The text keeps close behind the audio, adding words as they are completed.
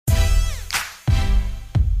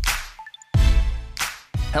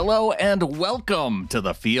Hello and welcome to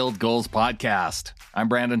the Field Goals Podcast. I'm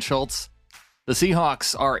Brandon Schultz. The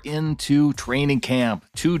Seahawks are into training camp,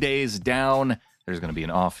 2 days down. There's going to be an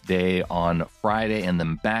off day on Friday and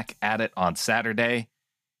then back at it on Saturday.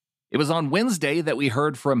 It was on Wednesday that we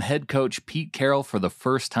heard from head coach Pete Carroll for the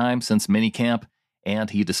first time since minicamp,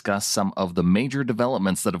 and he discussed some of the major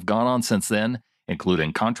developments that have gone on since then,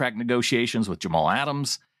 including contract negotiations with Jamal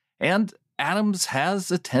Adams. And Adams has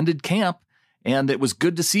attended camp, and it was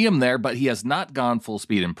good to see him there, but he has not gone full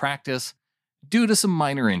speed in practice due to some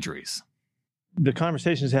minor injuries. The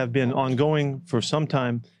conversations have been ongoing for some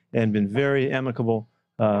time and been very amicable.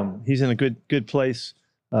 He's in a good place.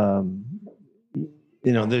 They've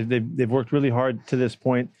worked really hard to this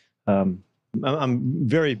point. I'm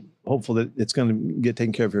very hopeful that it's going to get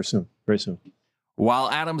taken care of here soon, very soon.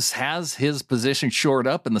 While Adams has his position shored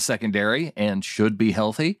up in the secondary and should be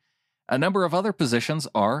healthy, a number of other positions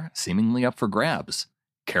are seemingly up for grabs.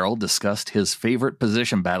 Carroll discussed his favorite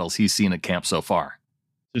position battles he's seen at camp so far.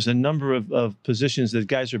 There's a number of positions that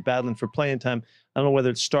guys are battling for playing time. I don't know whether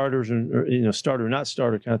it's starters or starter or not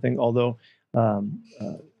starter kind of thing. Although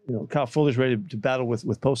Kyle Fuller's ready to battle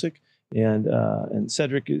with Posick, and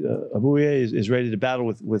Cedric Abouye is ready to battle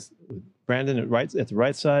with Brandon at the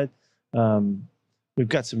right side. We've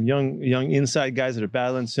got some young inside guys that are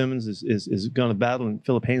battling. Simmons is going to battle, and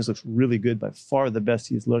Philip Haynes looks really good, by far the best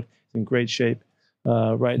he's looked. He's in great shape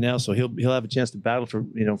right now, so he'll have a chance to battle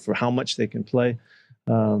for how much they can play.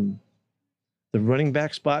 The running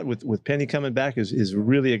back spot with Penny coming back is a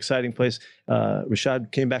really exciting place.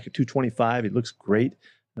 Rashad came back at 225. He looks great.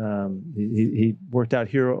 He worked out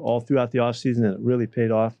here all throughout the offseason, and it really paid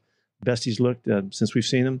off. Best he's looked since we've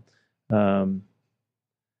seen him.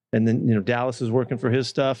 And then, Dallas is working for his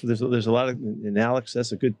stuff. There's a lot in Alex.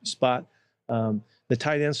 That's a good spot. The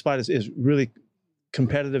tight end spot is really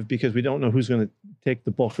competitive because we don't know who's going to take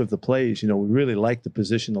the bulk of the plays. We really like the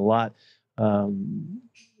position a lot. We're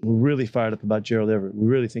really fired up about Gerald Everett. We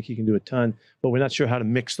really think he can do a ton, but we're not sure how to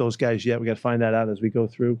mix those guys yet. We got to find that out as we go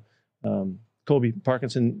through. Colby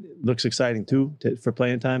Parkinson looks exciting too for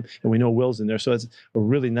playing time, and we know Will's in there, so it's a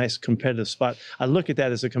really nice competitive spot. I look at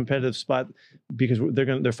that as a competitive spot because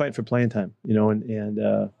they're fighting for playing time,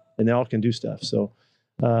 and they all can do stuff. So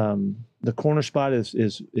the corner spot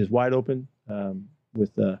is wide open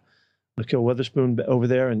with Akil Weatherspoon over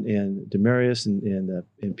there and Demarius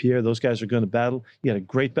and Pierre. Those guys are going to battle. You got a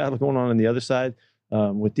great battle going on the other side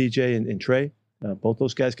with DJ and Trey. Both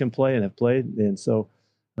those guys can play and have played, and so.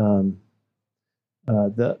 I'm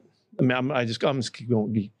just keep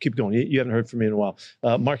going. You haven't heard from me in a while.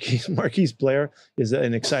 Marquise Blair is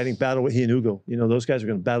an exciting battle with he and Ugo. Those guys are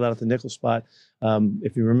going to battle out at the nickel spot.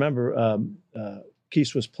 If you remember,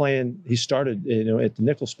 Keese was playing. He started, at the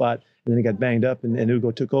nickel spot, and then he got banged up, and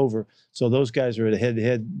Ugo took over. So those guys are at a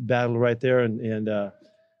head-to-head battle right there. And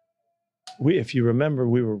if you remember,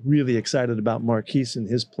 we were really excited about Marquise and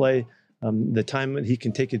his play. The time that he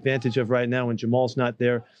can take advantage of right now when Jamal's not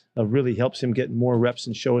there really helps him get more reps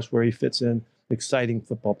and show us where he fits in. Exciting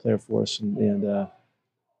football player for us,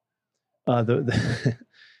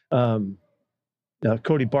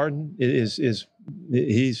 Cody Barton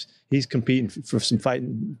he's competing for some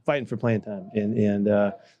fighting for playing time, and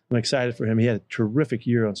I'm excited for him. He had a terrific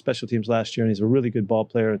year on special teams last year, and he's a really good ball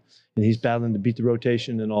player, and he's battling to beat the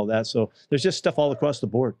rotation and all that. So there's just stuff all across the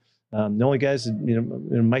board. The only guys,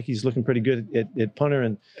 Mikey's looking pretty good at punter,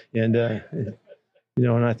 and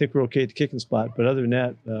I think we're okay at the kicking spot. But other than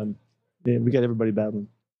that, we got everybody battling.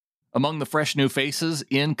 Among the fresh new faces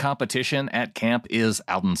in competition at camp is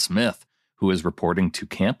Alden Smith, who is reporting to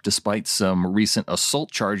camp despite some recent assault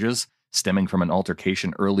charges stemming from an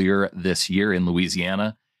altercation earlier this year in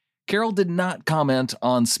Louisiana. Carroll did not comment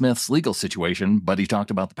on Smith's legal situation, but he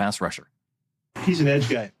talked about the pass rusher. He's an edge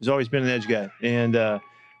guy. He's always been an edge guy, and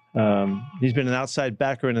he's been an outside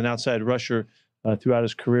backer and an outside rusher throughout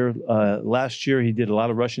his career. Last year, he did a lot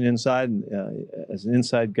of rushing inside and, as an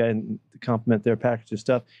inside guy to complement their package of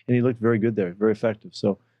stuff, and he looked very good there, very effective.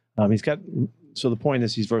 So the point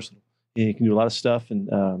is he's versatile. He can do a lot of stuff, and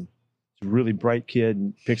he's a really bright kid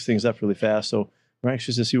and picks things up really fast. So we're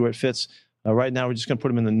anxious to see where it fits. Right now, we're just going to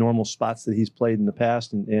put him in the normal spots that he's played in the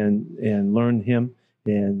past and learn him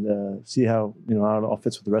and see how it all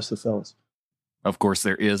fits with the rest of the fellas. Of course,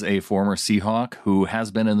 there is a former Seahawk who has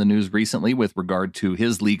been in the news recently with regard to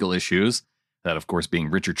his legal issues, that of course being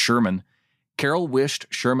Richard Sherman. Carroll wished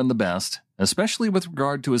Sherman the best, especially with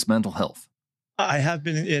regard to his mental health. I have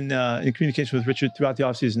been in communication with Richard throughout the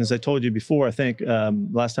offseason, as I told you before, I think,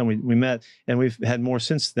 last time we met, and we've had more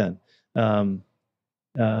since then.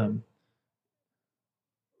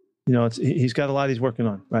 He's got a lot he's working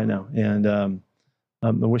on right now, and I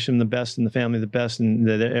wish him the best and the family the best, and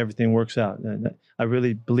that everything works out. And I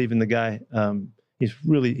really believe in the guy.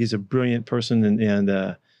 He's a brilliant person,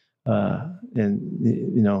 and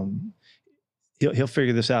he'll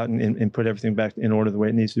figure this out and put everything back in order the way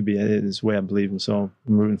it needs to be. It's the way I believe, and so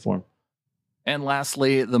I'm rooting for him. And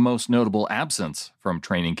lastly, the most notable absence from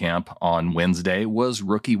training camp on Wednesday was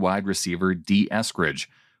rookie wide receiver Eskridge,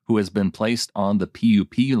 who has been placed on the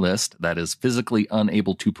PUP list, that is physically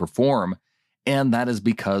unable to perform, and that is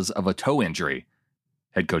because of a toe injury.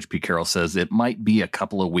 Head coach Pete Carroll says it might be a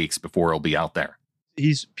couple of weeks before he'll be out there.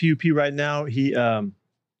 He's PUP right now. He's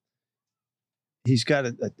got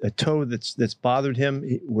a toe that's bothered him,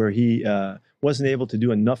 where he wasn't able to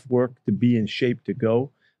do enough work to be in shape to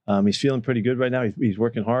go. He's feeling pretty good right now. He's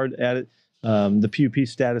working hard at it. The PUP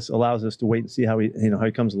status allows us to wait and see how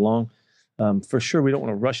he comes along. For sure, we don't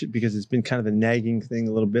want to rush it because it's been kind of a nagging thing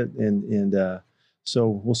a little bit, and so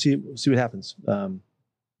we'll see what happens.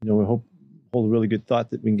 We hold a really good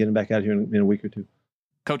thought that we can get him back out here in a week or two.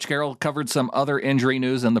 Coach Carroll covered some other injury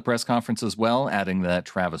news in the press conference as well, adding that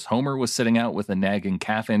Travis Homer was sitting out with a nagging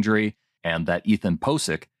calf injury and that Ethan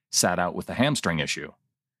Posick sat out with a hamstring issue.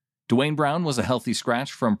 Dwayne Brown was a healthy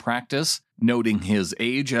scratch from practice, noting his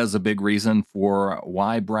age as a big reason for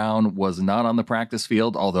why Brown was not on the practice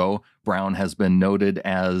field, although Brown has been noted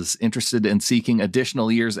as interested in seeking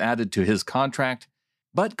additional years added to his contract.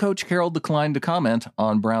 But Coach Carroll declined to comment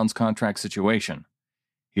on Brown's contract situation.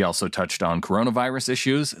 He also touched on coronavirus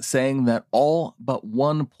issues, saying that all but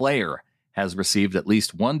one player has received at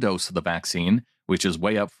least one dose of the vaccine, which is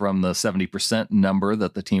way up from the 70% number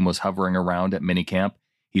that the team was hovering around at minicamp.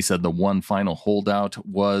 He said the one final holdout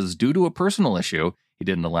was due to a personal issue. He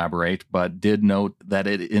didn't elaborate, but did note that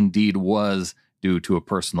it indeed was due to a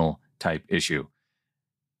personal type issue.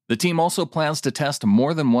 The team also plans to test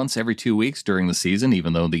more than once every 2 weeks during the season,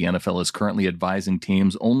 even though the NFL is currently advising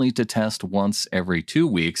teams only to test once every 2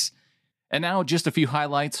 weeks. And now just a few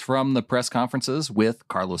highlights from the press conferences with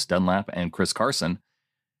Carlos Dunlap and Chris Carson.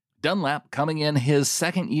 Dunlap coming in his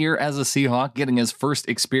second year as a Seahawk, getting his first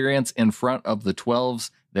experience in front of the 12s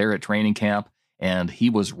there at training camp, and he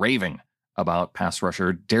was raving about pass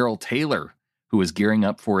rusher Darrell Taylor, who is gearing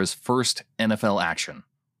up for his first NFL action.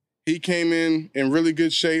 He came in really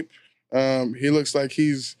good shape. He looks like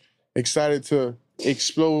he's excited to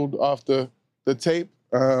explode off the tape.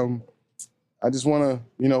 I just want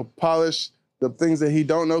to, polish the things that he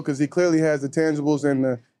don't know, because he clearly has the tangibles and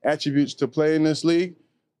the attributes to play in this league.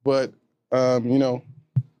 But, football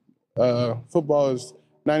is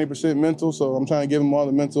 90% mental, so I'm trying to give him all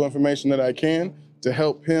the mental information that I can to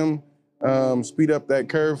help him speed up that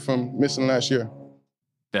curve from missing last year.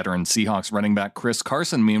 Veteran Seahawks running back Chris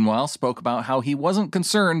Carson, meanwhile, spoke about how he wasn't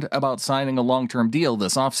concerned about signing a long-term deal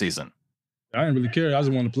this offseason. I didn't really care. I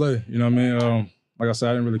just wanted to play. You know what I mean? Like I said,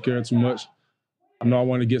 I didn't really care too much. I know I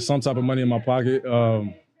wanted to get some type of money in my pocket,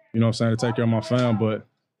 to take care of my fam, but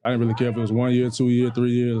I didn't really care if it was 1 year, 2 years, 3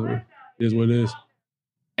 years. It is what it is.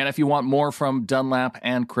 And if you want more from Dunlap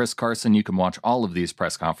and Chris Carson, you can watch all of these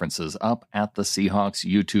press conferences up at the Seahawks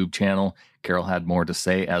YouTube channel. Carroll had more to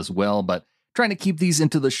say as well, but trying to keep these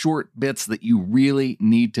into the short bits that you really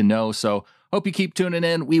need to know. So hope you keep tuning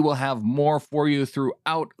in. We will have more for you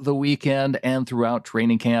throughout the weekend and throughout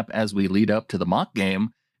training camp as we lead up to the mock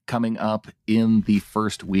game coming up in the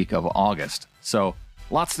first week of August. So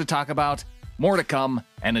lots to talk about, more to come,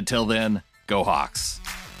 and until then, go Hawks.